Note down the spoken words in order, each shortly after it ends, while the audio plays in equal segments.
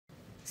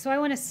So I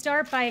want to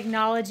start by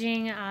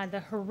acknowledging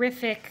the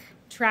horrific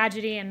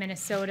tragedy in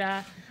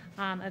Minnesota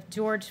of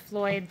George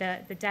Floyd.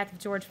 The death of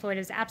George Floyd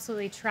is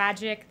absolutely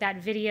tragic. That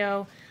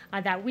video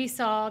that we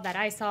saw, that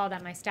I saw,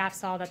 that my staff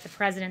saw, that the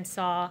president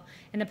saw.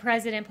 And the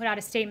president put out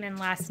a statement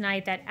last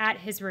night that at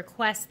his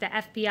request, the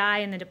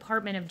FBI and the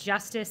Department of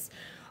Justice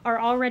are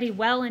already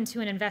well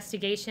into an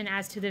investigation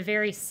as to the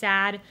very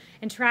sad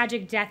and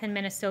tragic death in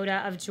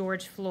Minnesota of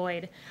George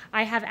Floyd.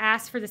 I have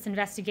asked for this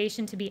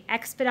investigation to be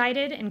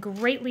expedited and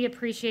greatly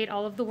appreciate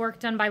all of the work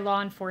done by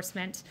law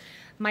enforcement.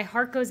 My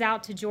heart goes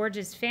out to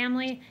George's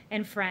family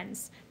and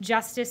friends.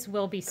 Justice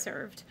will be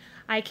served.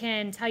 I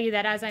can tell you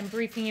that as I'm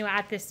briefing you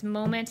at this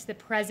moment, the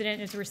president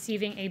is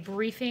receiving a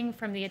briefing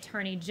from the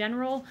Attorney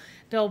General,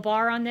 Bill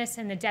Barr, on this,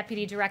 and the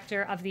Deputy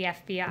Director of the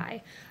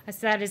FBI.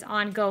 So that is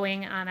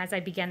ongoing as I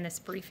begin this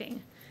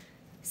briefing.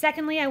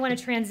 Secondly, I want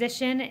to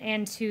transition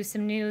into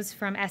some news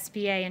from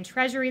SBA and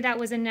Treasury that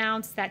was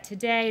announced that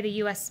today the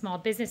U.S. Small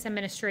Business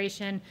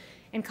Administration,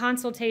 in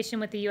consultation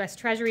with the U.S.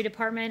 Treasury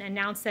Department,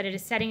 announced that it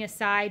is setting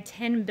aside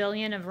 $10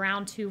 billion of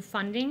Round 2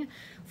 funding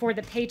for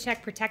the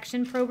Paycheck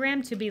Protection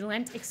Program to be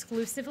lent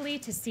exclusively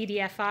to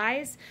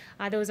CDFIs.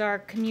 Those are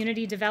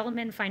community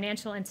development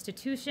financial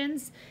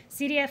institutions.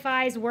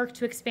 CDFIs work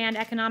to expand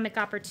economic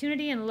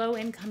opportunity in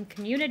low-income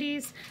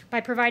communities by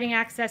providing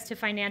access to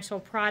financial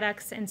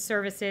products and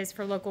services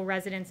for local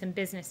residents and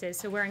businesses.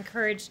 So we're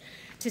encouraged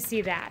to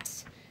see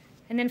that.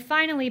 And then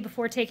finally,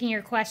 before taking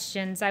your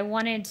questions, I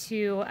wanted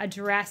to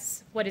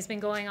address what has been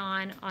going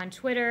on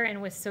Twitter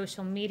and with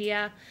social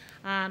media.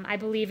 I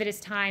believe it is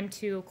time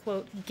to,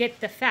 quote,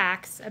 get the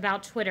facts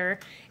about Twitter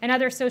and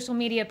other social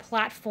media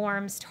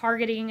platforms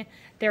targeting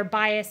their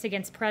bias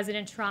against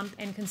President Trump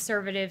and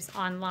conservatives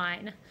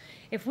online.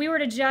 If we were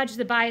to judge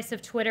the bias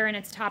of Twitter and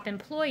its top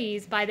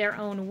employees by their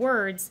own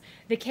words,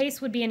 the case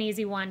would be an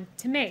easy one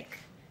to make.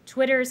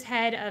 Twitter's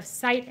head of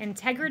site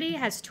integrity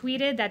has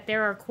tweeted that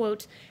there are,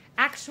 quote,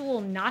 actual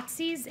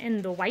Nazis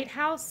in the White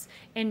House,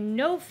 and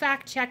no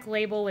fact-check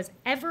label was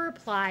ever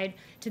applied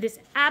to this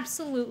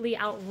absolutely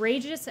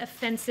outrageous,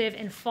 offensive,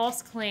 and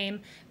false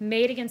claim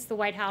made against the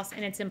White House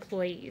and its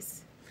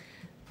employees.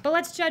 But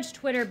let's judge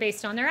Twitter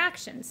based on their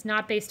actions,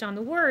 not based on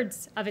the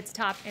words of its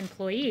top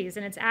employees,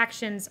 and its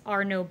actions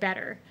are no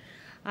better.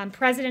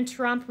 President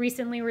Trump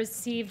recently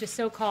received a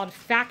so-called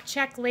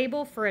fact-check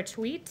label for a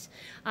tweet.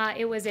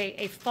 It was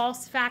a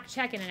false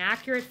fact-check and an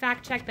accurate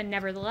fact-check, but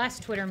nevertheless,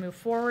 Twitter moved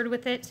forward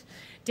with it.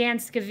 Dan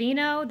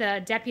Scavino,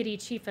 the deputy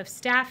chief of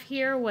staff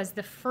here, was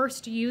the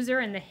first user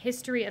in the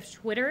history of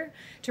Twitter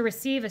to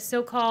receive a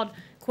so-called,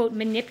 quote,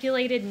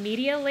 manipulated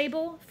media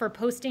label for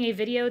posting a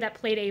video that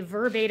played a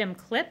verbatim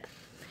clip.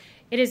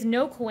 It is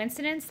no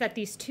coincidence that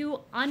these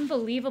two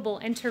unbelievable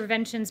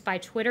interventions by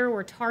Twitter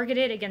were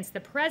targeted against the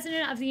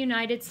President of the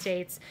United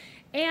States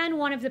and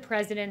one of the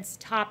President's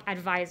top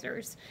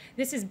advisors.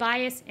 This is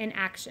bias in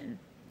action.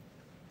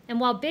 And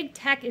while big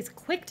tech is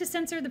quick to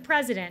censor the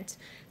President,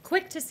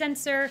 quick to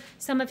censor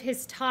some of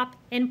his top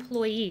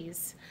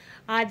employees,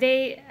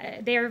 they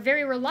are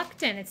very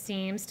reluctant, it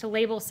seems, to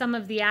label some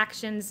of the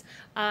actions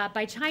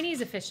by Chinese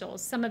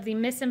officials, some of the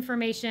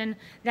misinformation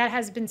that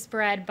has been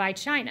spread by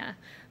China.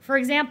 For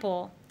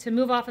example, to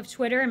move off of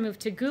Twitter and move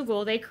to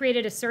Google, they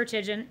created a search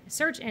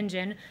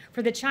engine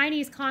for the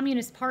Chinese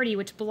Communist Party,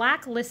 which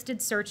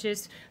blacklisted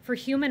searches for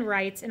human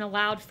rights and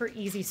allowed for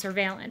easy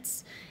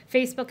surveillance.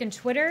 Facebook and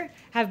Twitter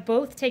have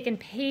both taken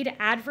paid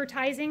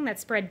advertising that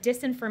spread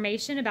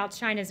disinformation about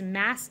China's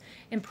mass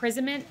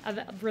imprisonment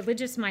of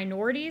religious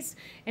minorities,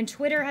 and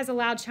Twitter has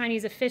allowed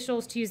Chinese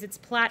officials to use its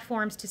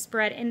platforms to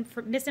spread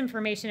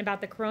misinformation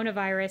about the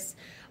coronavirus,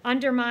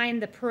 undermine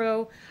the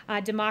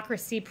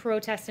pro-democracy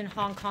protests in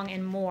Hong Kong,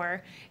 and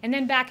more. And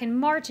then back in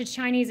March, a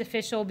Chinese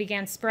official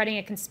began spreading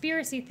a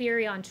conspiracy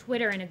theory on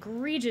Twitter, an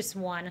egregious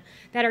one,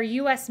 that our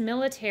U.S.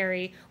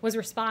 military was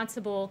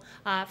responsible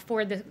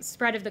for the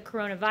spread of the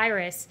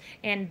coronavirus.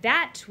 And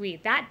that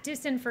tweet, that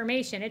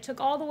disinformation, it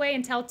took all the way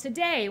until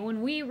today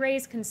when we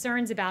raised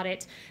concerns about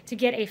it to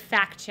get a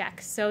fact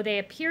check. So they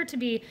appear to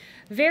be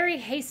very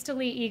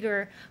hastily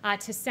eager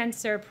to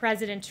censor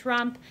President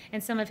Trump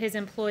and some of his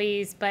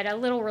employees, but a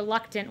little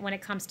reluctant when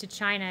it comes to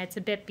China. It's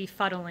a bit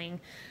befuddling.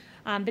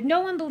 But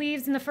no one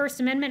believes in the First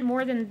Amendment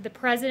more than the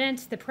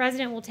president. The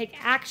president will take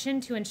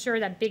action to ensure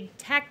that big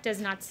tech does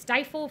not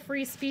stifle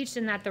free speech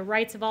and that the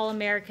rights of all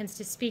Americans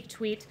to speak,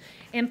 tweet,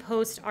 and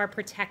post are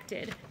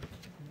protected.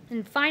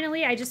 And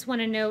finally, I just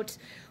want to note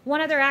one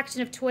other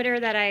action of Twitter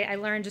that I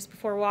learned just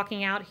before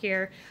walking out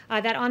here,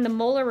 that on the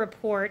Mueller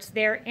report,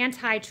 their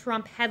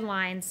anti-Trump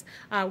headlines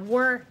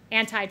were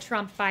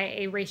anti-Trump by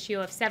a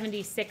ratio of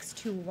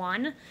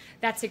 76-1.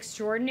 That's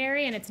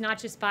extraordinary, and it's not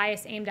just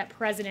bias aimed at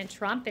President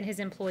Trump and his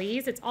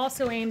employees. It's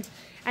also aimed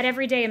at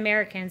everyday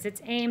Americans.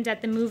 It's aimed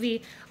at the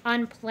movie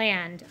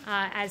Unplanned,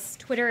 as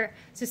Twitter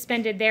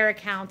suspended their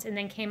account and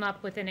then came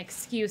up with an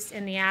excuse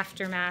in the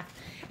aftermath.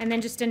 And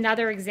then just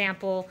another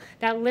example,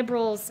 that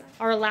liberals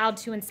are allowed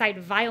to incite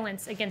violence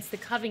violence against the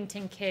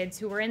Covington kids,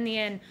 who were in the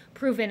end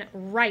proven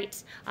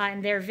right,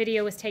 and their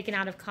video was taken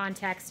out of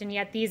context, and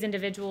yet these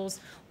individuals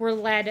were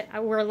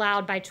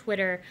allowed by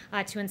Twitter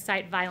to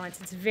incite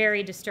violence. It's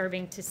very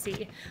disturbing to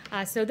see.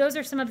 So those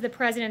are some of the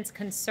president's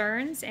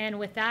concerns, and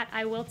with that,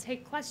 I will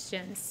take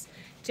questions.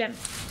 Jim,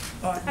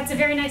 that's a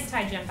very nice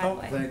tie, Jim, by the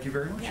way. Thank you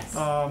very much. Yes.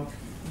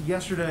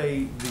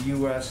 Yesterday, the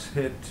U.S.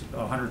 hit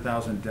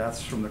 100,000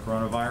 deaths from the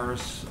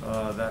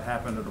coronavirus. That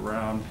happened at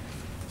around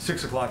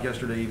 6 o'clock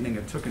yesterday evening.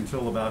 It took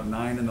until about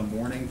 9 in the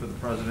morning for the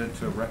president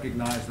to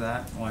recognize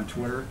that on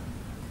Twitter.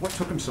 What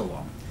took him so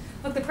long?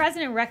 Look, the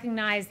president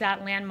recognized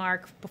that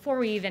landmark before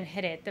we even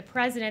hit it. The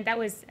president, that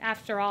was,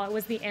 after all, it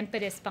was the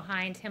impetus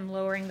behind him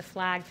lowering the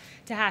flag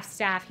to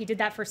half-staff. He did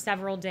that for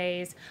several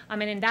days,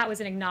 and that was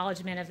an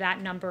acknowledgement of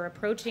that number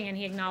approaching, and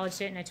he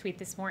acknowledged it in a tweet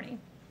this morning.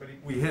 But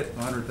we hit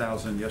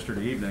 100,000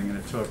 yesterday evening, and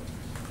it took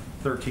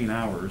 13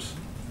 hours,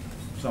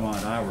 some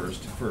odd hours,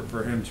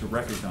 for him to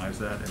recognize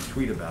that and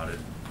tweet about it.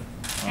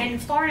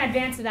 And far in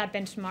advance of that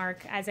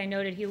benchmark, as I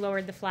noted, he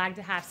lowered the flag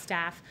to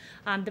half-staff.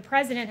 The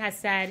president has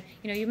said,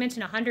 you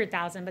mentioned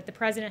 100,000, but the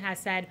president has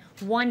said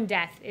one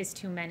death is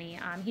too many.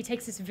 He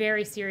takes this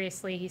very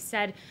seriously. He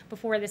said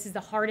before, this is the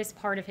hardest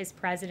part of his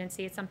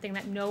presidency. It's something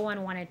that no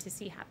one wanted to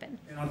see happen.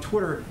 And on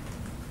Twitter,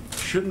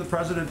 shouldn't the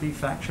president be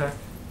fact-checked?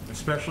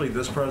 Especially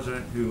this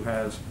president who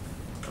has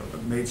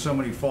made so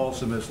many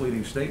false and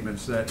misleading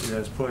statements that it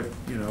has put,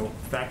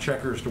 fact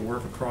checkers to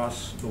work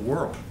across the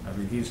world. I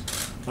mean, he's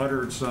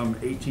uttered some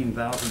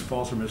 18,000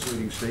 false or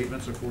misleading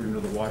statements, according to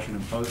the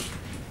Washington Post.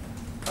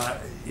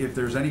 If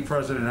there's any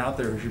president out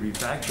there who should be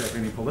fact-checked,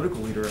 any political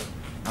leader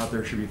out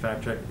there should be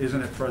fact-checked,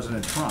 isn't it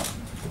President Trump?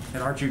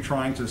 And aren't you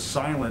trying to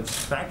silence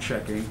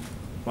fact-checking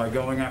by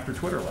going after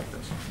Twitter like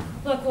this?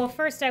 Look, well,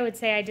 first I would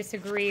say I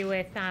disagree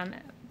with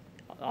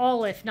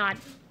all, if not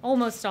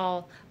almost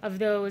all, of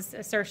those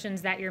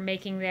assertions that you're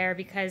making there,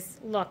 because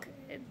look,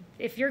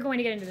 if you're going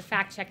to get into the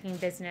fact-checking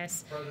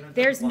business,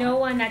 there's no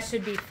one that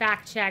should be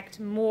fact-checked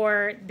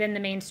more than the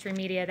mainstream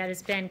media that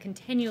has been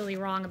continually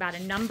wrong about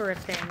a number of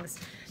things.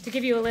 To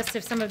give you a list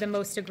of some of the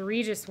most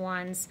egregious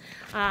ones,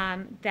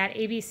 that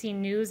ABC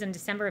News in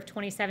December of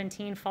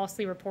 2017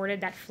 falsely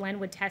reported that Flynn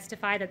would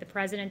testify that the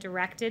president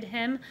directed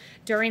him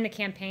during the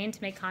campaign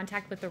to make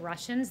contact with the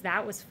Russians.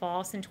 That was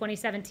false. In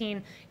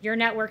 2017, your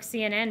network,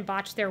 CNN,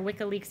 botched their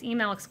WikiLeaks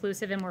email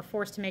exclusive and were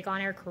forced to make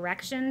on-air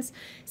corrections.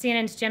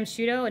 CNN's Jem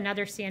Sciutto,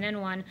 another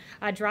CNN one,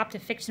 dropped a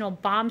fictional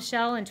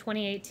bombshell in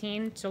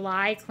 2018,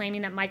 July,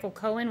 claiming that Michael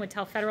Cohen would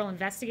tell federal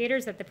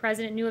investigators that the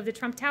president knew of the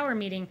Trump Tower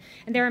meeting.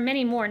 And there are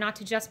many more, not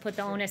to just put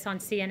the onus on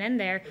CNN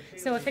there.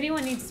 So if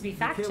anyone needs to be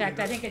fact-checked,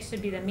 I think it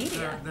should be the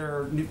media. There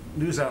are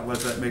news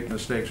outlets that make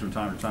mistakes from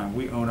time to time.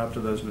 We own up to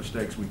those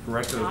mistakes. We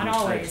correct those mistakes. Not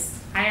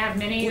always. I have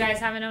many you guys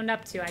haven't owned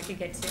up to. I could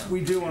get to.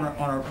 We do on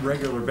a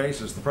regular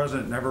basis. The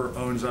president never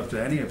owns up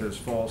to any of his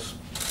false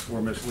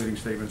or misleading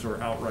statements or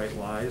outright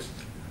lies.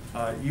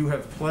 You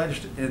have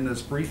pledged in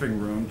this briefing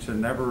room to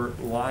never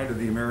lie to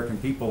the American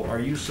people. Are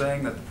you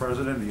saying that the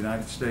president of the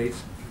United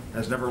States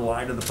has never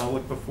lied to the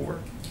public before?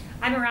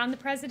 I'm around the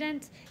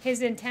president.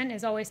 His intent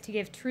is always to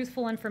give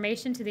truthful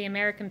information to the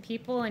American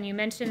people. And you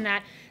mentioned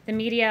that the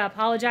media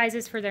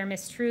apologizes for their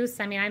mistruths.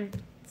 I mean, I'm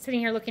sitting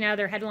here looking at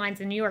other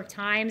headlines in the New York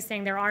Times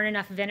saying there aren't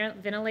enough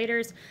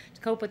ventilators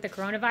to cope with the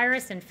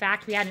coronavirus. In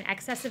fact, we had an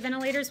excess of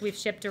ventilators we've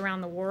shipped around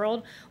the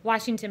world.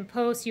 Washington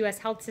Post, U.S.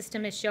 health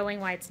system is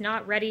showing why it's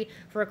not ready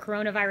for a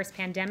coronavirus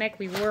pandemic.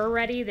 We were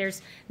ready.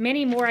 There's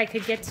many more I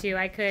could get to.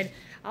 I could,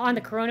 on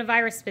the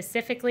coronavirus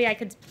specifically, I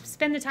could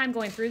spend the time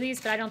going through these,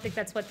 but I don't think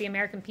that's what the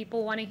American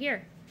people want to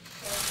hear.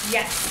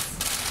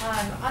 Yes.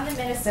 On the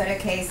Minnesota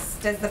case,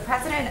 does the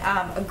president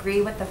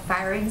agree with the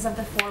firings of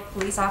the 4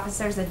 police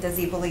officers, and does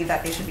he believe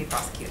that they should be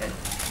prosecuted?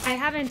 I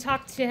haven't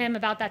talked to him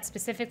about that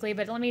specifically,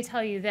 but let me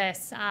tell you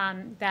this,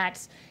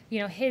 that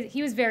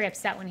he was very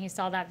upset when he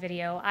saw that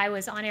video. I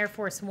was on Air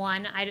Force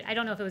One. I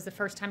don't know if it was the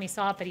first time he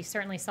saw it, but he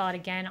certainly saw it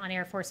again on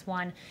Air Force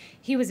One.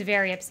 He was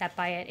very upset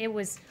by it. It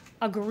was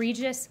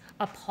egregious,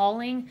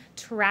 appalling,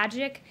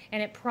 tragic,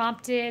 and it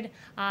prompted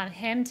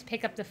him to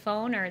pick up the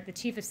phone, or the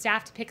chief of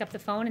staff to pick up the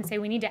phone and say,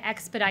 we need to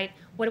expedite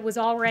what was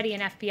already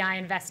an FBI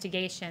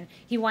investigation.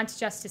 He wants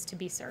justice to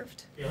be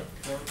served. Yeah.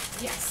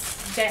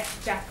 Yes,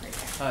 Jeff right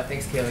there.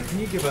 Thanks, Kayla. Can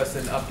you give us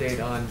an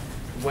update on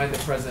when the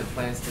president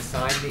plans to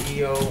sign the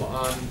EO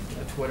on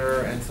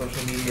Twitter and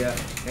social media?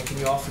 And can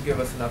you also give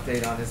us an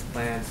update on his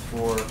plans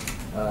for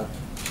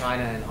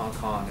China and Hong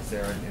Kong? Is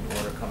there an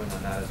order coming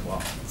on that as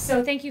well?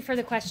 So thank you for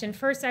the question.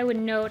 First, I would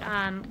note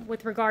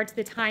with regard to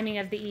the timing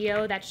of the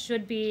EO, that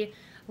should be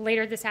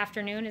later this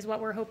afternoon is what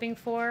we're hoping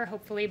for,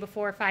 hopefully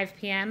before 5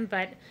 p.m.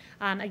 But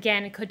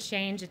again, it could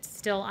change. It's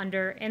still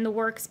in the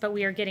works, but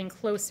we are getting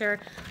closer.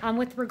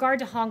 With regard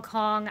to Hong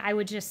Kong, I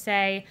would just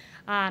say,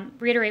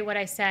 reiterate what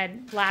I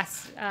said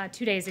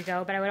 2 days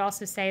ago, but I would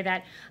also say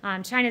that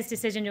China's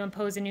decision to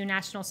impose a new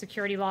national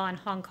security law in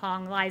Hong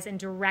Kong lies in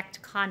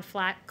direct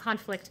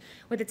conflict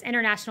with its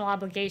international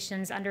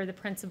obligations under the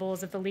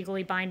principles of the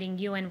legally binding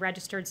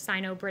UN-registered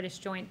Sino-British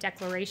Joint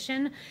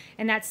Declaration,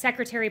 and that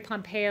Secretary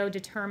Pompeo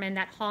determined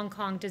that Hong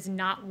Kong does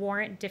not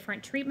warrant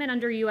different treatment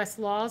under U.S.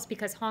 laws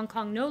because Hong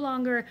Kong no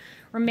longer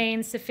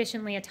remains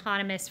sufficiently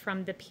autonomous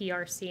from the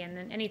PRC. And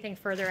then anything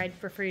further, I'd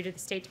refer you to the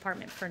State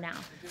Department for now.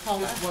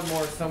 Paula? Just one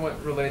more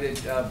somewhat related.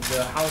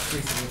 The House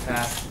recently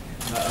passed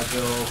a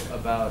bill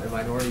about a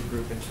minority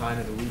group in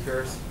China, the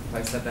Uyghurs, if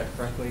I said that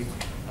correctly.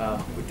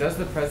 Does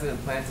the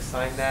president plan to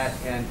sign that?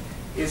 And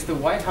is the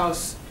White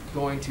House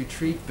going to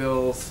treat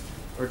bills,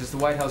 or does the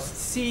White House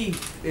see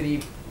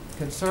any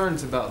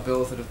concerns about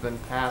bills that have been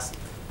passed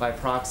by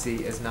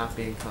proxy as not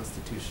being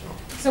constitutional?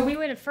 So we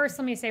would, first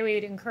let me say we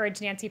would encourage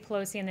Nancy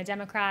Pelosi and the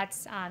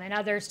Democrats and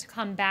others to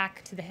come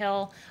back to the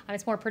Hill.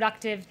 It's more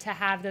productive to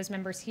have those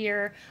members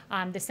here.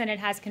 The Senate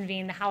has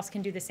convened, the House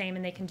can do the same,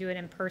 and they can do it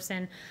in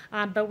person.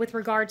 But with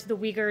regard to the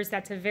Uyghurs,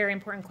 that's a very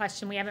important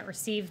question. We haven't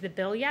received the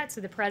bill yet,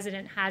 so the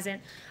president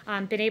hasn't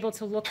been able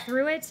to look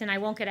through it, and I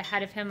won't get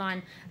ahead of him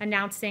on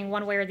announcing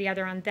one way or the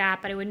other on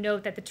that, but I would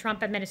note that the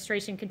Trump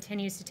administration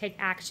continues to take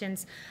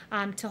actions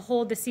to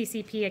hold the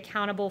CCP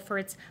accountable for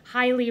its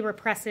highly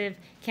repressive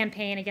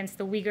campaign against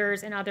the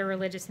Uyghurs and other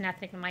religious and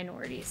ethnic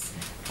minorities.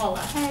 Paula.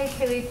 Hey,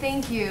 Kayleigh,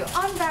 thank you.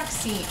 On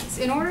vaccines,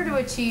 in order to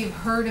achieve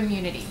herd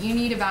immunity, you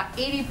need about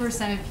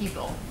 80% of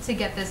people to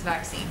get this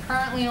vaccine.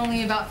 Currently,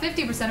 only about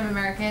 50% of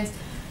Americans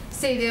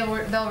say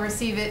they'll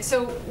receive it.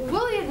 So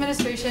will the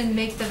administration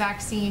make the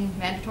vaccine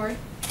mandatory?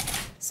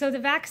 So the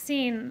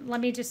vaccine, let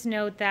me just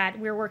note that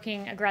we're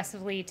working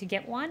aggressively to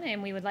get one,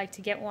 and we would like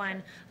to get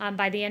one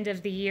by the end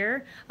of the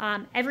year.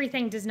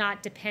 Everything does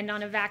not depend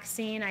on a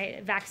vaccine.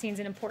 Vaccine's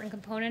an important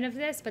component of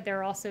this, but there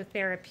are also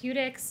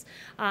therapeutics.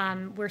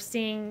 We're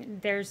seeing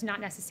there's not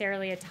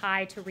necessarily a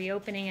tie to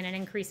reopening and an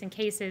increase in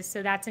cases,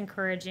 so that's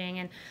encouraging.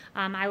 And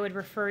I would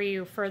refer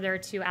you further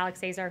to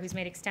Alex Azar, who's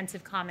made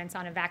extensive comments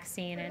on a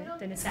vaccine and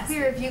the necessity.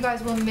 It's clear if you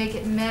guys will make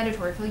it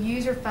mandatory, if you'll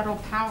use your federal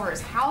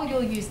powers, how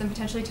you'll use them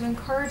potentially to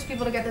encourage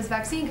people to get this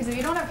vaccine, because if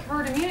you don't have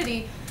herd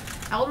immunity,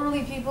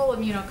 elderly people,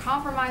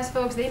 immunocompromised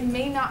folks, they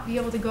may not be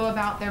able to go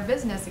about their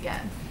business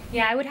again.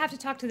 Yeah, I would have to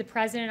talk to the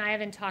president. I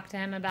haven't talked to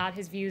him about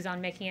his views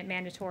on making it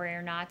mandatory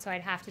or not, so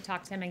I'd have to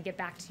talk to him and get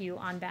back to you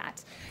on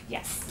that.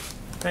 Yes.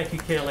 Thank you,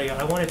 Kayleigh.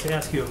 I wanted to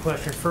ask you a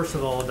question, first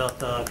of all, about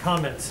the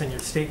comments in your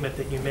statement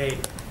that you made.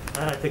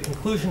 At the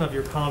conclusion of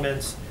your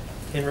comments,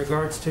 in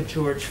regards to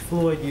George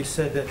Floyd, you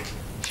said that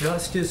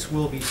justice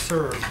will be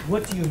served.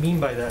 What do you mean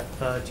by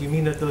that? Do you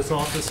mean that those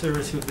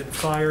officers who have been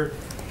fired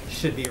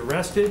should be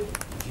arrested?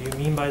 Do you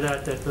mean by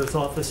that those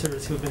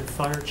officers who have been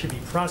fired should be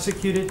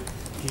prosecuted?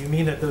 Do you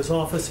mean that those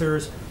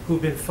officers who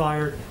have been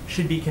fired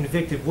should be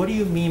convicted? What do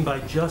you mean by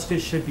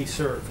justice should be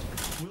served?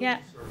 Yeah,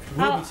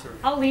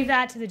 I'll leave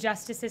that to the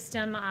justice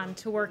system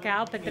to work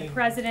out, but the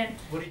president...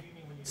 What do you mean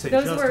when you say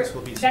justice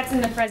will be served? That's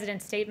in the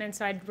president's statement,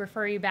 so I'd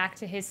refer you back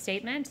to his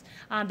statement.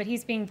 But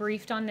he's being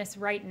briefed on this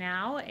right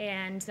now,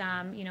 and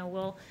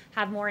we'll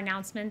have more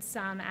announcements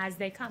as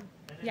they come.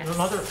 Yes.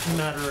 Another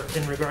matter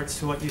in regards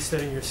to what you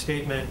said in your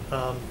statement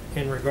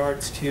in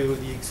regards to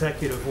the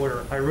executive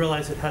order. I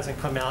realize it hasn't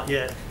come out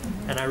yet,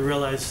 and I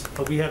realize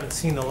we haven't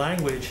seen the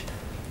language,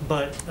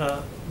 but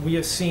we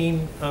have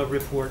seen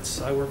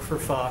reports. I work for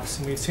Fox,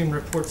 and we've seen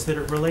reports that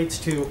it relates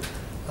to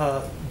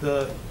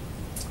the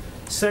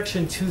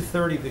Section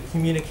 230 of the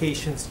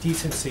Communications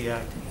Decency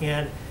Act.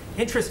 And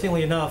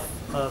interestingly enough,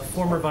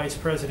 former Vice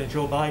President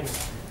Joe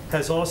Biden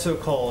has also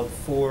called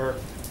for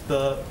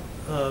the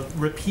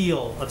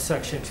repeal of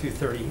Section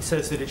 230. He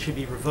says that it should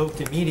be revoked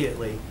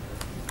immediately.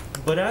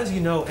 But as you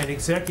know, an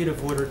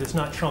executive order does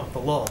not trump the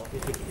law.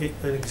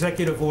 An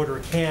executive order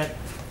can't,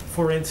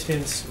 for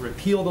instance,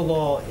 repeal the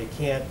law. It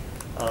can't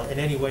in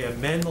any way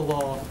amend the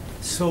law.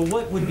 So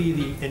what would be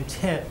the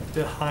intent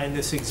behind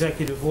this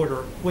executive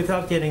order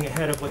without getting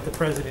ahead of what the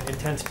president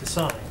intends to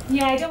sign?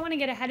 Yeah, I don't want to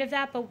get ahead of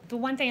that, but the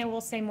one thing I will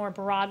say more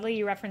broadly,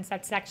 you referenced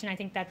that section, I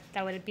think that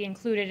would be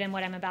included in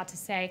what I'm about to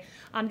say.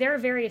 There are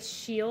various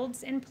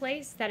shields in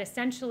place that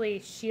essentially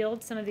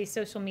shield some of these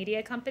social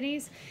media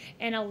companies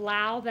and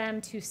allow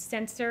them to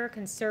censor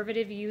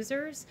conservative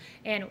users,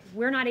 and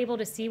we're not able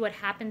to see what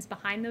happens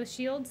behind those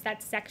shields.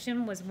 That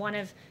section was one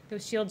of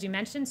those shields you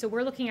mentioned, so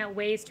we're looking at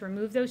ways to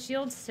remove those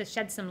shields to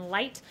shed some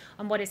light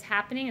on what is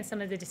happening and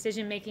some of the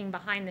decision making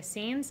behind the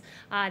scenes.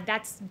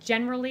 That's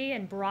generally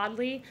and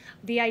broadly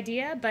the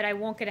idea, but I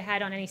won't get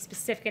ahead on any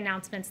specific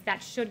announcements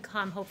that should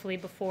come hopefully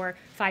before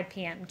 5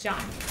 p.m.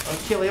 John.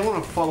 Kayleigh, I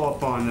want to follow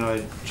up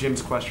on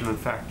Jim's question on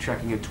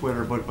fact-checking and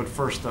Twitter, but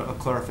first a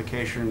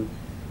clarification.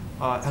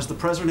 Has the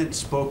president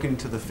spoken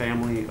to the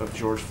family of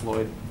George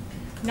Floyd?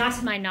 Not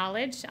to my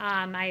knowledge.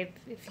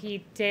 If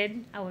he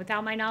did,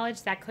 without my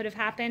knowledge, that could have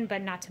happened,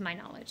 but not to my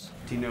knowledge.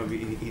 Do you know if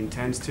he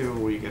intends to, or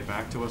will you get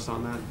back to us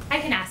on that? I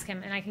can ask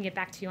him, and I can get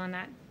back to you on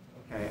that.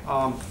 Okay.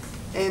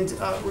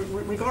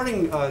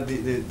 Regarding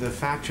the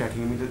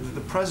fact-checking, I mean,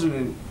 the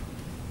president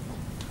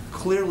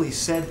clearly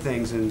said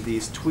things in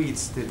these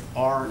tweets that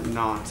are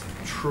not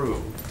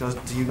true. Do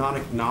you not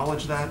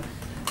acknowledge that?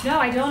 No,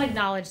 I don't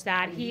acknowledge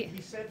that. He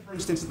said, for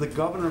instance, that the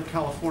governor of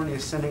California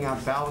is sending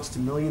out ballots to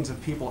millions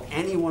of people,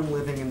 anyone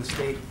living in the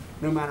state,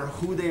 no matter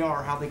who they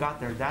are, how they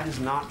got there. That is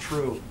not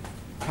true.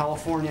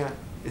 California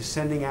is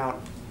sending out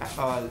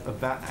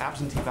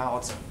absentee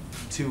ballots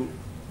to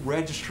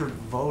registered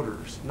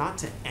voters, not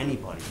to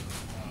anybody.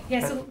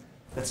 Yeah, so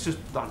That's just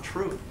not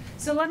true.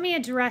 So let me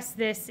address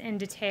this in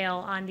detail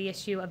on the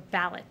issue of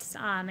ballots.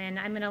 And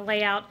I'm going to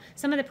lay out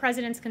some of the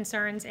president's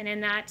concerns, and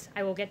in that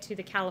I will get to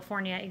the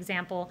California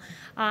example.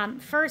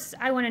 First,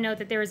 I want to note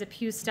that there is a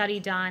Pew study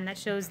done that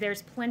shows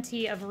there's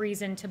plenty of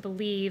reason to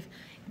believe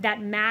that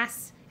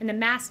in the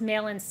mass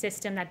mail-in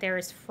system that there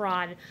is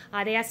fraud.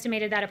 They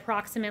estimated that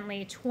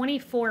approximately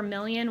 24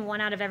 million,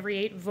 1 out of every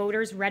 8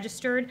 voters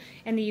registered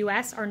in the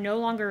U.S. are no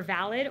longer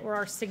valid or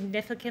are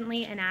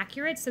significantly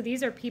inaccurate. So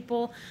these are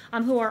people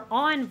who are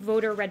on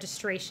voter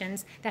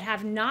registrations that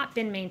have not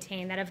been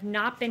maintained, that have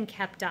not been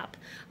kept up.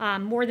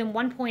 More than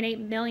 1.8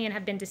 million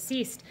have been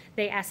deceased,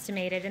 they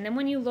estimated. And then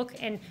when you look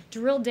and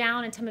drill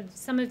down into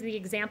some of the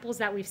examples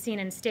that we've seen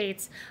in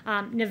states,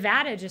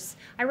 Nevada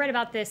I read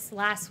about this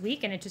last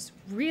week, and it just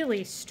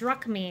really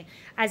struck me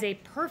as a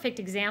perfect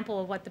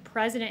example of what the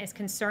president is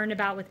concerned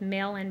about with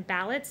mail-in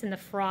ballots and the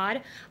fraud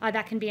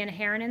that can be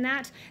inherent in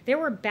that. There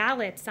were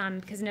ballots,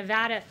 because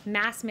Nevada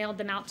mass mailed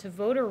them out to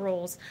voter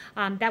rolls,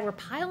 that were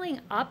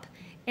piling up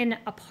in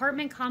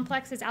apartment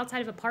complexes, outside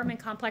of apartment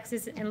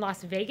complexes in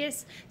Las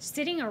Vegas,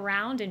 sitting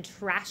around in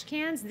trash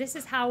cans. This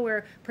is how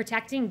we're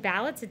protecting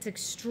ballots. It's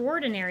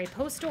extraordinary.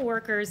 Postal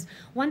workers,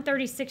 one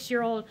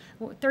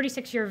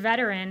 36-year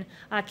veteran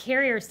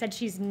carrier said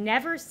she's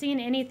never seen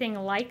anything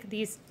like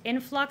these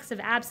influx of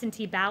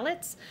absentee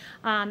ballots.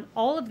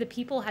 All of the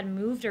people had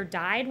moved or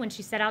died when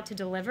she set out to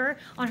deliver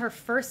on her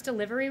first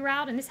delivery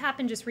route, and this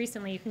happened just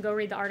recently. You can go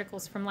read the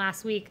articles from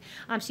last week.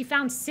 She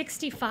found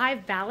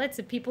 65 ballots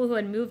of people who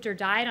had moved or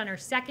died on her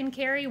second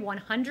carry,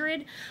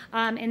 100,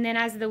 and then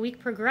as the week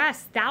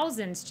progressed,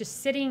 thousands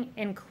just sitting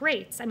in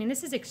crates. I mean,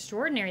 this is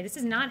extraordinary. This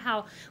is not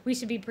how we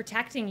should be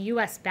protecting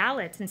U.S.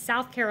 ballots. In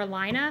South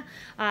Carolina,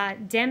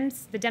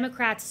 the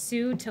Democrats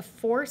sued to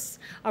force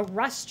a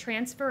rush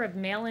transfer of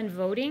mail-in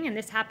voting, and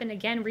this happened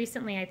again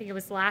recently. I think it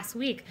was last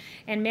week.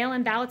 And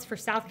mail-in ballots for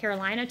South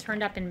Carolina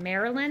turned up in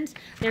Maryland.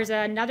 There's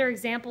another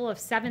example of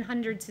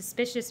 700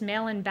 suspicious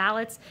mail-in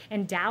ballots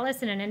in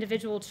Dallas, and an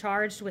individual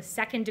charged with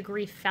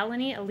second-degree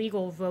felony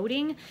illegal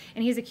voting,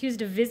 and he's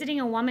accused of visiting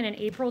a woman in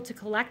April to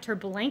collect her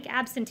blank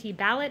absentee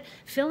ballot,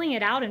 filling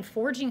it out and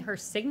forging her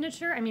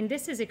signature. I mean,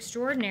 this is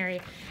extraordinary.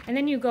 And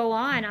then you go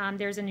on,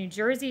 there's a New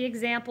Jersey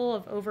example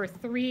of over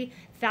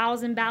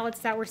 3,000 ballots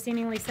that were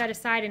seemingly set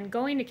aside. And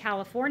going to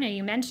California,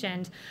 you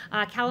mentioned,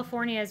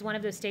 California is one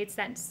of those states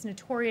that's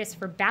notorious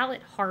for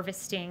ballot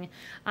harvesting.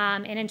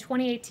 And in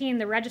 2018,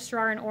 the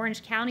registrar in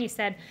Orange County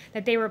said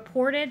that they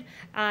reported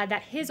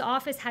that his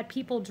office had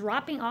people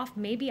dropping off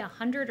maybe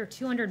 100 or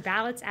 200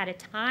 ballots at a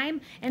time.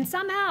 And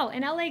somehow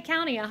in LA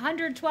County,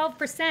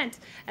 112%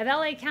 of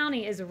LA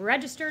County is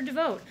registered to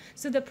vote.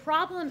 So the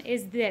problem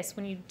is this: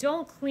 when you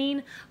don't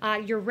clean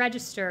your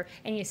register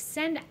and you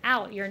send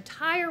out your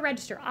entire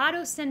register,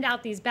 auto send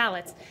out these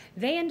ballots,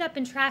 they end up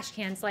in trash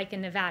cans like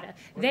in Nevada.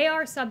 They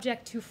are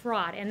subject to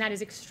fraud, and that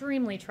is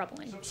extremely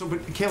troubling. But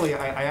Kayleigh,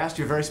 I asked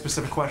you a very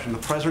specific question. The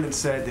president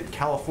said that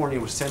California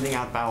was sending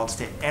out ballots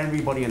to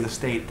everybody in the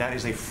state. That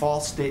is a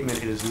false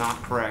statement. It is not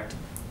correct.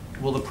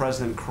 Will the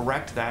president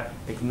correct that,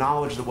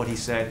 acknowledge that what he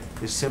said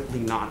is simply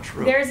not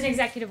true? There is an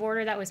executive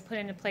order that was put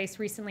into place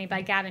recently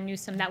by Gavin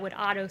Newsom that would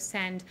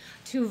auto-send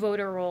to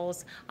voter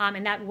rolls,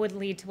 and that would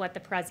lead to what the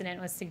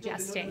president was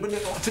suggesting.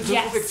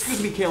 Yes.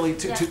 Excuse me,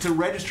 Kayleigh, to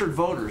registered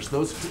voters,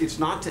 it's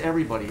not to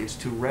everybody, it's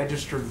to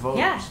registered voters.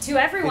 Yeah, to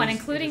everyone,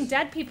 including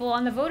dead people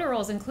on the voter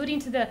rolls, including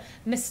to the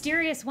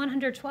mysterious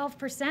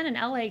 112% in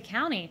LA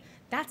County.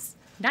 That's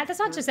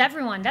not just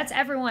everyone. That's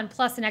everyone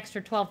plus an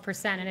extra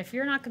 12%. And if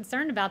you're not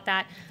concerned about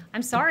that,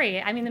 I'm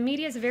sorry. I mean, the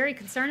media is very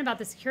concerned about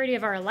the security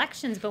of our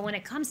elections, but when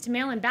it comes to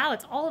mail-in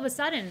ballots, all of a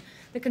sudden,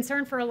 the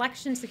concern for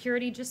election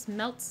security just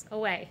melts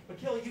away.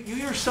 But Kayleigh, you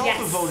yourself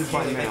have voted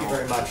by mail. Thank you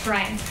very much.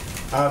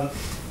 Brian.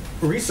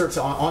 Research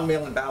on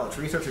mail-in ballots,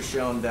 research has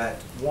shown that,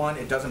 one,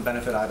 it doesn't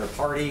benefit either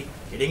party,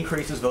 it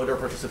increases voter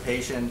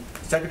participation,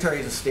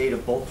 secretaries of state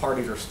of both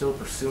parties are still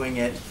pursuing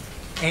it,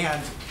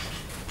 and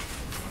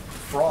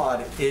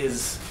fraud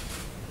is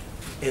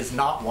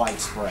not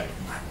widespread.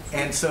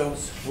 And so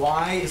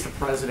why is the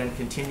president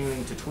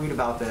continuing to tweet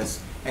about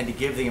this and to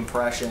give the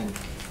impression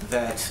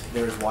that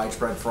there's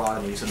widespread fraud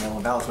in the use of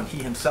mail-in ballots when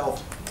he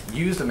himself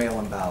used a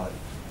mail-in ballot?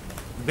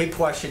 The big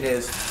question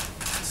is,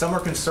 some are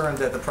concerned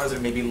that the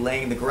president may be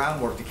laying the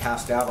groundwork to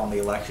cast doubt on the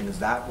election. Is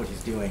that what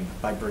he's doing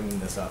by bringing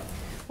this up?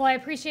 Well, I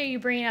appreciate you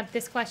bringing up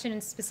this question,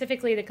 and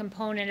specifically the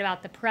component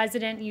about the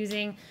president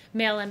using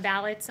mail-in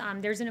ballots.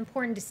 There's an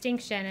important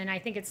distinction, and I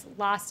think it's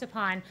lost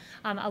upon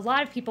a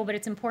lot of people, but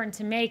it's important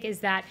to make, is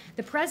that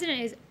the president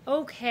is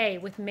okay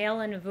with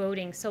mail-in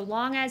voting so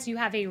long as you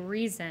have a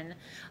reason.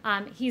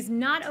 He's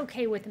not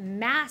okay with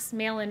mass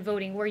mail-in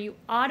voting where you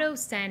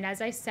auto-send, as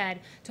I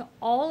said, to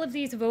all of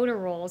these voter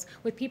rolls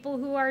with people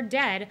who are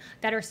dead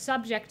that are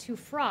subject to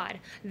fraud.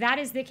 That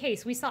is the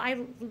case. I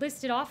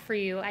listed off for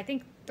you, I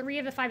think 3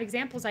 of the 5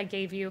 examples I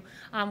gave you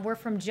were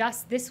from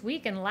just this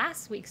week and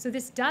last week. So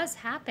this does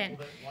happen.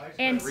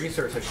 And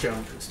Research has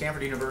shown,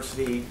 Stanford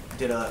University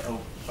did a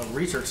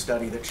research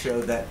study that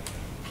showed that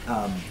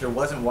there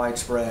wasn't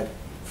widespread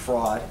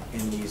fraud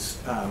in these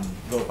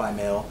vote by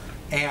mail,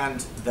 and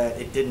that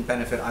it didn't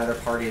benefit either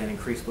party and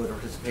increased voter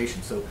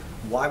participation. So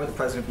why would the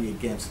president be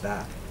against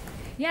that?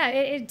 yeah,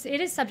 it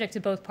is subject to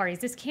both parties.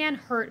 This can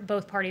hurt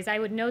both parties. I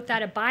would note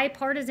that a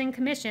bipartisan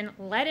commission,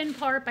 led in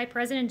part by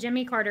President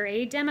Jimmy Carter,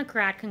 a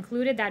Democrat,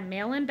 concluded that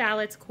mail-in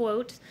ballots,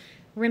 quote,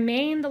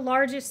 remain the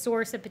largest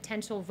source of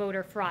potential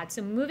voter fraud.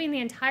 So moving the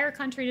entire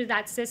country to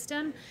that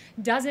system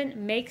doesn't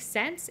make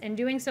sense, and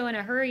doing so in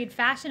a hurried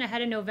fashion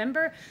ahead of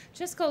November.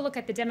 Just go look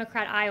at the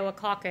Democrat Iowa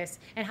caucus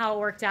and how it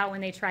worked out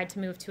when they tried to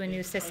move to a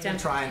new system.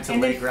 Trying to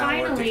And lay then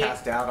groundwork to finally-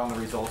 cast doubt on the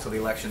results of the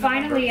election.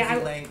 Finally, Is he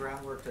I- laying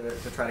groundwork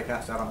to try to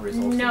cast doubt on the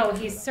results? No,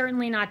 he's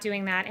certainly not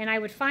doing that. And I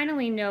would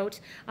finally note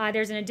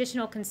there's an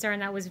additional concern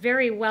that was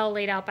very well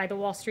laid out by the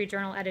Wall Street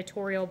Journal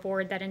editorial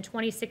board, that in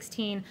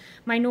 2016,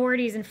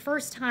 minorities and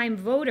first-time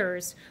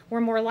voters were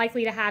more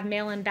likely to have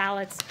mail-in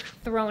ballots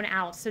thrown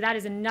out. So that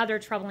is another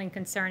troubling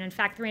concern. In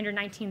fact,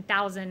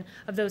 319,000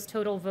 of those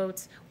total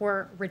votes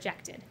were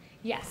rejected.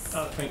 Yes.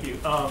 Thank you.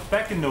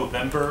 Back in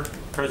November,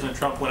 President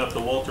Trump went up to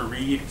Walter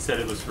Reed, said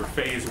it was for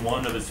phase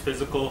 1 of his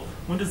physical.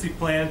 When does he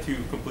plan to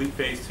complete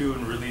phase 2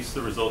 and release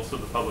the results to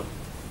the public?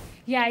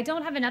 Yeah, I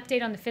don't have an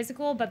update on the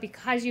physical, but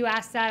because you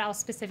asked that, I'll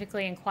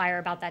specifically inquire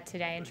about that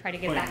today and try to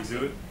get Plan back to to do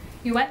you. it?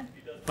 You what?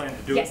 He does plan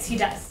to do Yes, it? he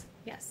does.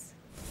 Yes.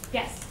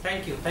 Yes.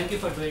 Thank you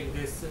for doing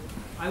this.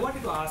 I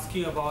wanted to ask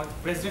you about,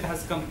 President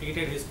has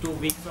completed his 2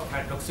 weeks of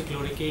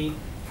hydroxychloroquine.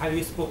 Have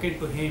you spoken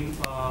to him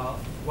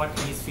what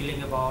he's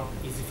feeling about?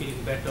 Is he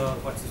feeling better?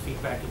 What's his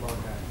feedback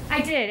about that? I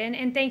did,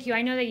 and thank you.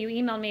 I know that you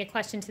emailed me a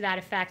question to that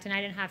effect, and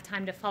I didn't have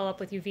time to follow up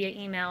with you via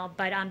email,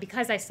 but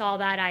because I saw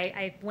that,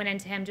 I went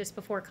into him just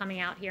before coming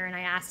out here, and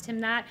I asked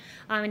him that,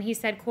 and he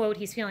said, quote,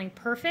 he's feeling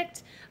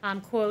perfect,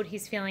 quote,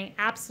 he's feeling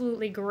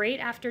absolutely great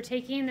after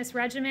taking this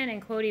regimen,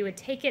 and quote, he would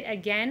take it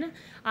again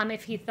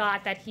if he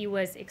thought that he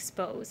was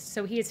exposed.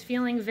 So he is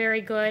feeling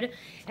very good,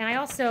 and I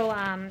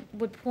also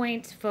would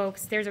point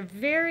folks, there's a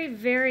very,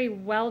 very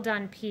well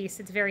done piece.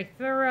 It's very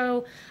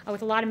thorough,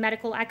 with a lot of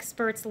medical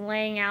experts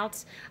laying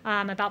out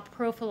about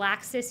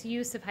prophylaxis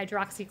use of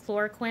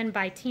hydroxychloroquine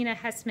by Tina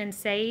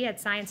Hessman-Say at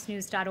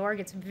sciencenews.org.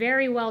 It's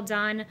very well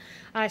done.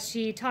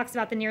 She talks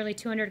about the nearly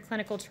 200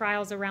 clinical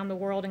trials around the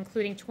world,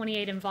 including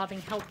 28 involving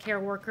healthcare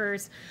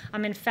workers.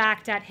 In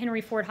fact, at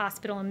Henry Ford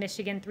Hospital in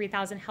Michigan,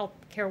 3,000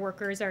 healthcare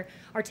workers are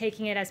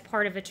taking it as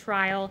part of a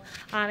trial.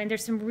 And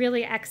there's some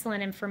really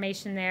excellent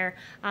information there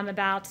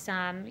about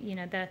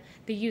the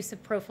use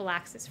of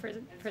prophylaxis for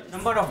this. A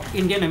number of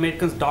Indian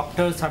American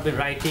doctors have been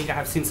writing. I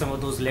have seen some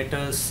of those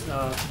letters.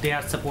 They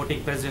are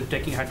supporting President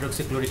taking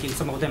hydroxychloroquine.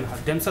 Some of them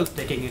have themselves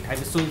taking it. Have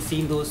you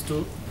seen those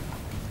too?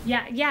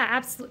 Yeah,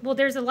 absolutely. Well,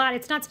 there's a lot.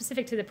 It's not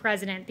specific to the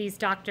president, these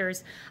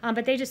doctors,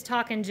 but they just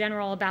talk in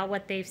general about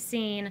what they've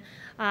seen.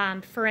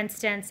 For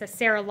instance,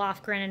 Sarah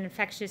Lofgren, an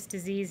infectious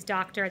disease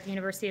doctor at the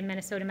University of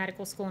Minnesota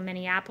Medical School in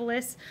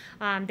Minneapolis,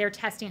 they're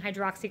testing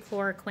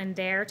hydroxychloroquine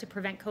there to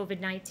prevent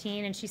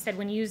COVID-19. And she said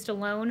when used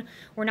alone,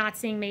 we're not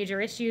seeing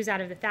major issues. Out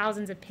of the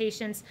thousands of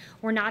patients,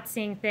 we're not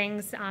seeing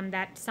things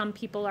that some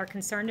people are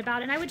concerned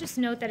about. And I would just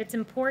note that it's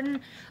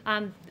important,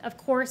 of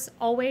course,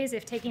 always,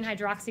 if taking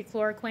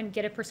hydroxychloroquine,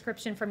 get a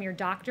prescription from your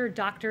doctor.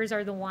 Doctors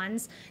are the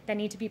ones that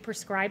need to be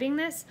prescribing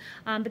this.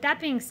 But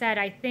that being said,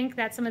 I think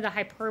that some of the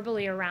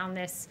hyperbole around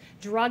this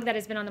drug that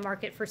has been on the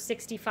market for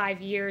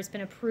 65 years,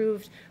 been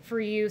approved for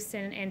use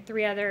in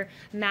 3 other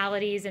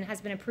maladies, and has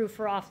been approved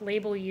for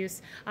off-label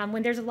use,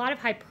 when there's a lot of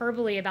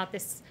hyperbole about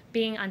this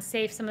being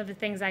unsafe, some of the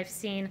things I've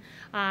seen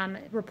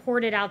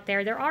reported out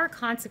there are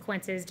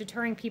consequences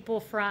deterring people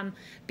from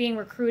being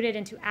recruited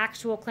into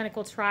actual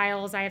clinical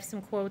trials. I have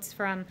some quotes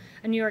from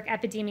a New York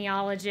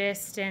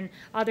epidemiologist and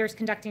others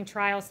conducting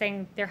trials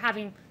saying they're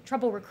having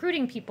trouble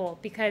recruiting people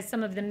because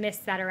some of the myths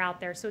that are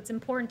out there. So it's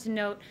important to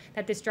note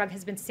that this drug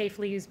has been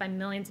safely used by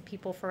millions of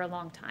people for a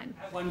long time.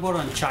 One more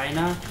on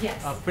China.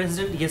 Yes.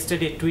 President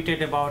yesterday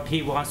tweeted about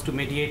he wants to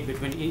mediate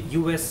between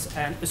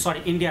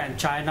India and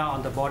China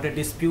on the border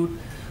dispute.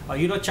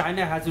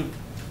 China has been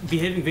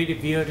behaving very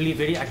weirdly,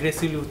 very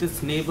aggressively with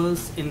its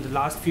neighbors in the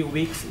last few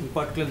weeks, in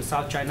particular in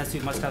South China, so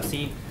you must have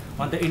seen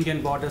on the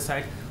Indian border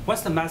side.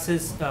 What's the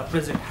message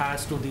President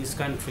has to these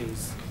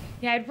countries?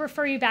 Yeah, I'd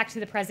refer you back to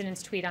the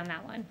president's tweet on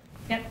that one.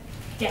 Yep.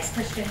 Yes,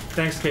 Christian.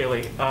 Thanks,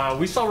 Kaylee.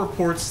 We saw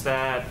reports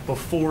that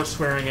before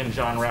swearing in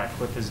John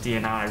Ratcliffe as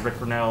DNI, Rick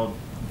Grenell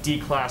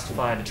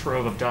declassified a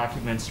trove of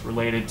documents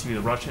related to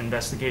the Russia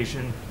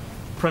investigation.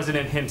 The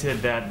president hinted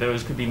that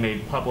those could be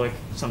made public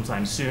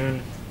sometime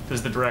soon.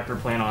 Does the director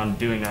plan on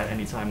doing that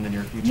anytime in the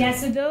near future? Yeah,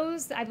 so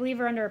those, I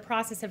believe, are under a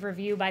process of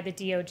review by the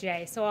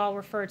DOJ, so I'll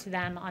refer to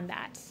them on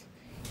that.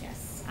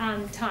 Yes.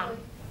 Tom,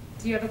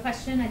 do you have a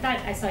question? I thought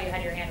I saw you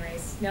had your hand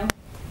raised. No?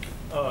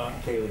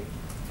 Kaylee.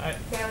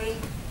 Kelly?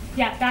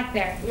 Yeah, back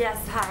there.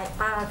 Yes,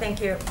 hi.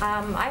 Thank you.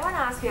 I want to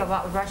ask you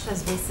about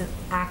Russia's recent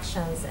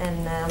actions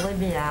in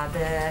Libya.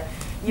 The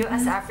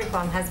U.S.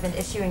 AFRICOM has been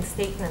issuing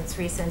statements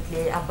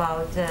recently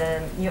about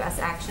U.S.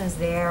 actions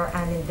there,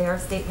 and in their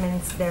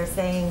statements they're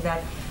saying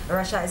that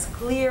Russia is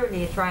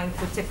clearly trying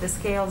to tip the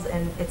scales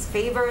in its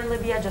favor in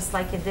Libya, just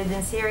like it did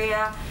in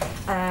Syria,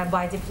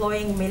 by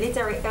deploying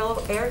military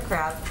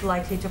aircraft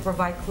likely to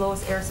provide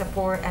close air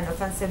support and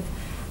offensive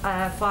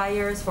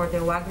fires for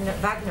the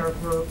Wagner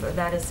group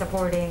that is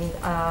supporting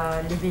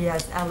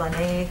Libya's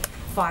LNA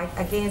fight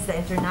against the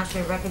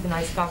internationally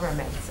recognized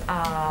government.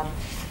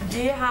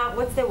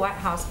 What's the White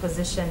House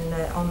position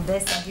on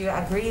this? And do you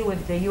agree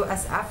with the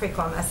U.S.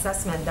 AFRICOM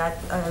assessment that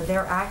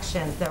their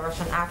actions, the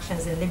Russian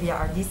actions in Libya,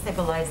 are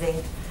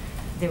destabilizing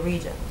the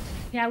region?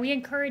 Yeah, we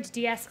encourage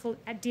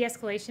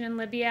de-escalation in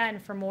Libya,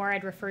 and for more,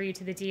 I'd refer you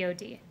to the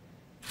DoD.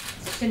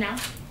 Janelle?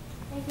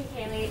 Thank you,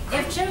 Kaylee.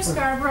 If Joe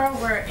Scarborough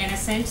were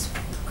innocent,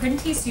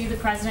 couldn't he sue the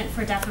president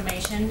for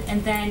defamation?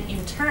 And then,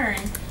 in turn,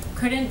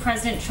 couldn't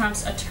President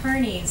Trump's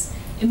attorneys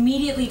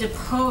immediately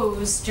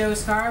depose Joe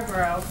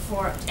Scarborough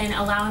and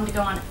allow him to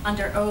go on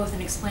under oath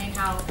and explain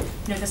how,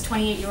 this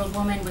 28-year-old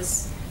woman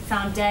was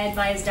found dead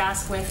by his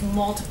desk with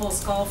multiple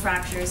skull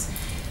fractures?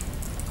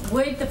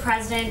 Would the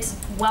president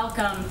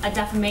welcome a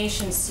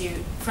defamation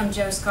suit from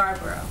Joe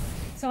Scarborough?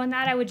 So on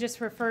that, I would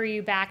just refer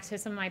you back to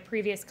some of my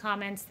previous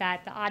comments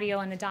that the audio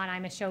on the Don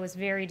Imus show was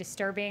very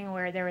disturbing,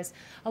 where there was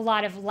a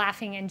lot of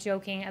laughing and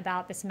joking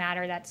about this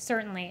matter that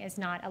certainly is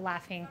not a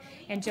laughing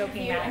and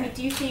joking matter.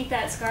 Do you think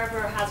that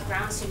Scarborough has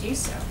grounds to do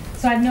so?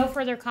 So I have no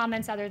further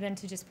comments other than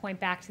to just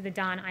point back to the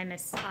Don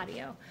Imus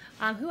audio.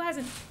 Who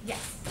hasn't?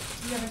 Yes.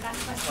 Do you have a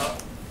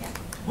question? Yeah.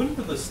 When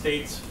were the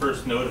states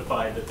first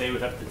notified that they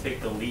would have to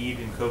take the lead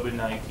in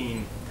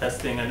COVID-19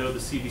 testing? I know the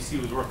CDC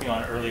was working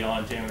on it early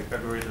on, January,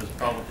 February, there was a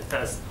problem with the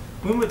test.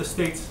 When were the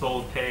states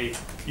told, hey,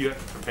 you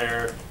have to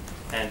prepare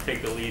and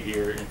take the lead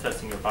here in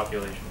testing your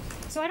populations?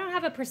 So I don't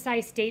have a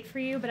precise date for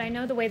you, but I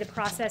know the way the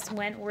process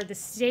went, where the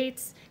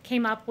states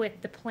came up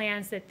with the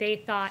plans that they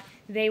thought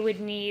they would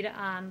need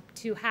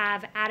to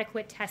have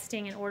adequate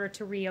testing in order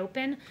to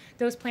reopen.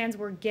 Those plans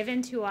were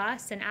given to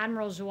us, and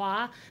Admiral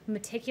Joie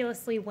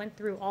meticulously went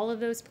through all of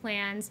those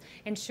plans,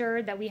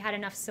 ensured that we had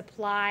enough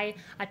supply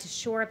to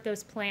shore up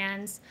those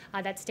plans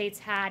that states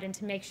had, and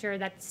to make sure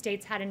that the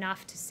states had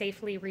enough to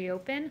safely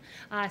reopen.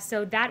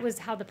 So that was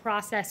how the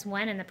process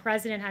went, and the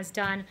president has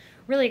done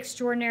really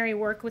extraordinary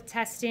work with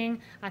testing.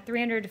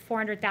 300 to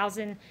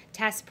 400,000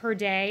 tests per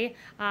day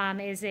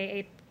is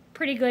a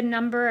pretty good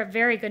number, a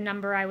very good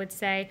number, I would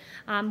say.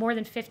 More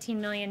than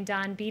 15 million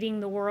done, beating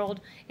the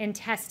world in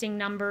testing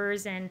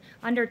numbers, and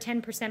under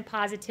 10%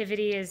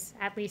 positivity is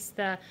at least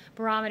the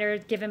barometer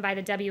given by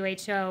the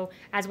WHO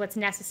as what's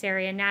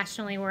necessary. And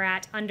nationally, we're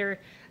at under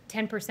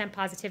 10%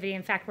 positivity.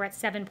 In fact, we're at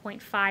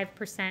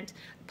 7.5%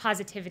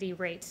 positivity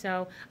rate.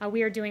 So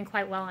we are doing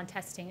quite well on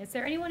testing. Is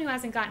there anyone who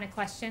hasn't gotten a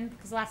question?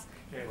 Because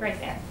right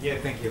there. Yeah,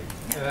 thank you.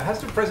 Has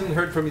the president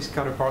heard from his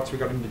counterparts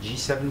regarding the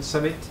G7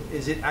 summit?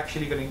 Is it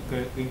actually going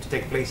to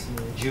take place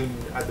in June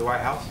at the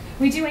White House?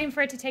 We do aim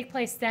for it to take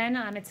place then.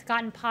 It's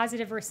gotten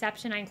positive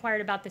reception. I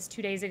inquired about this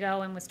 2 days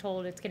ago and was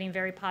told it's getting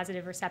very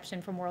positive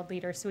reception from world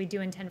leaders. So we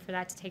do intend for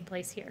that to take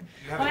place here.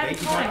 I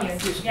have a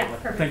date? Yeah,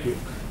 perfect. Thank you.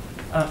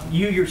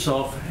 You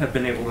yourself have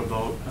been able to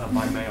vote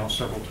by mail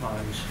several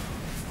times.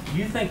 Do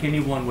you think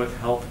anyone with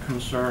health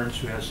concerns,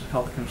 who has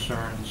health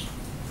concerns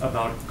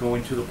about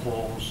going to the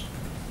polls,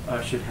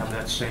 should have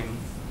that same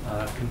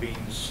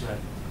convenience,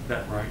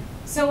 that right?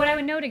 So what I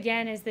would note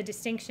again is the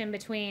distinction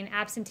between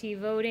absentee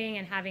voting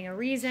and having a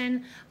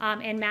reason,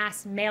 and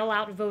mass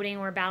mail-out voting,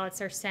 where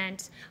ballots are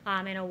sent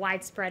in a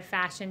widespread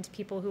fashion to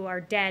people who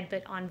are dead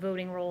but on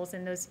voting rolls,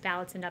 and those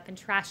ballots end up in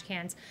trash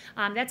cans.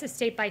 That's a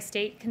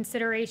state-by-state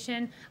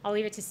consideration. I'll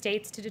leave it to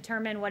states to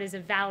determine what is a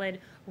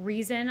valid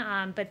reason.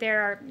 But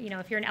there are,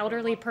 if you're an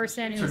elderly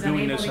person who's unable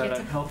to get to... They're doing this out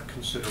of health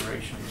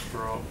considerations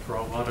for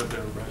a lot of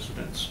their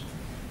residents.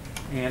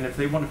 And if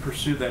they want to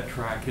pursue that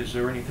track, is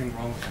there anything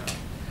wrong with that?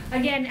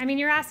 Again,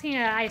 you're asking,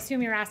 I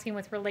assume you're asking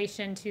with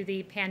relation to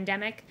the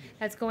pandemic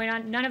that's going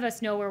on. None of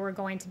us know where we're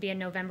going to be in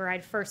November.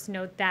 I'd first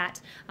note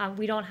that.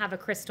 We don't have a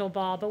crystal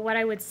ball. But what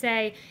I would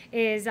say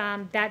is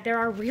that there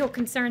are real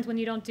concerns when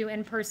you don't do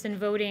in-person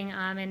voting.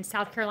 And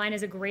South Carolina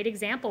is a great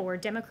example where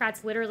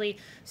Democrats literally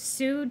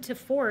sued to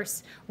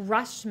force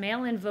rushed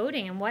mail-in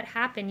voting. And what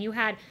happened? You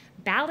had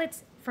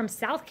ballots from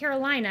South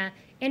Carolina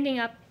ending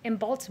up in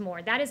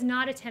Baltimore. That is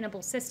not a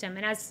tenable system.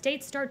 And as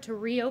states start to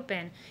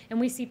reopen, and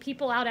we see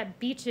people out at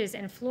beaches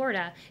in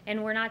Florida,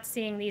 and we're not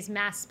seeing these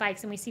mass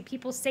spikes, and we see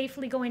people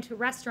safely going to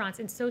restaurants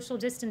and social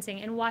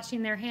distancing and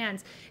washing their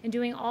hands and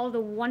doing all the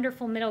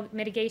wonderful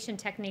mitigation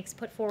techniques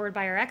put forward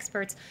by our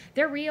experts,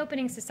 they're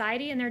reopening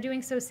society, and they're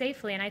doing so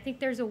safely. And I think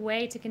there's a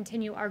way to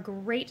continue our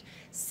great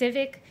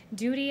civic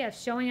duty of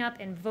showing up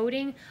and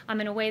voting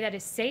in a way that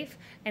is safe.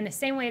 And the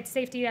same way it's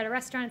safe to eat at a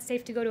restaurant, it's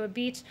safe to go to a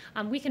beach,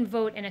 we can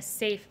vote in a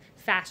safe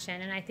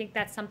fashion. And I think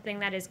that's something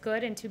that is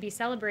good and to be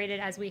celebrated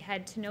as we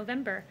head to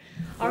November.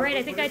 All right,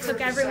 I think I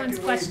took everyone's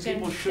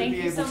question. Thank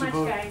you so much,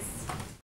 guys.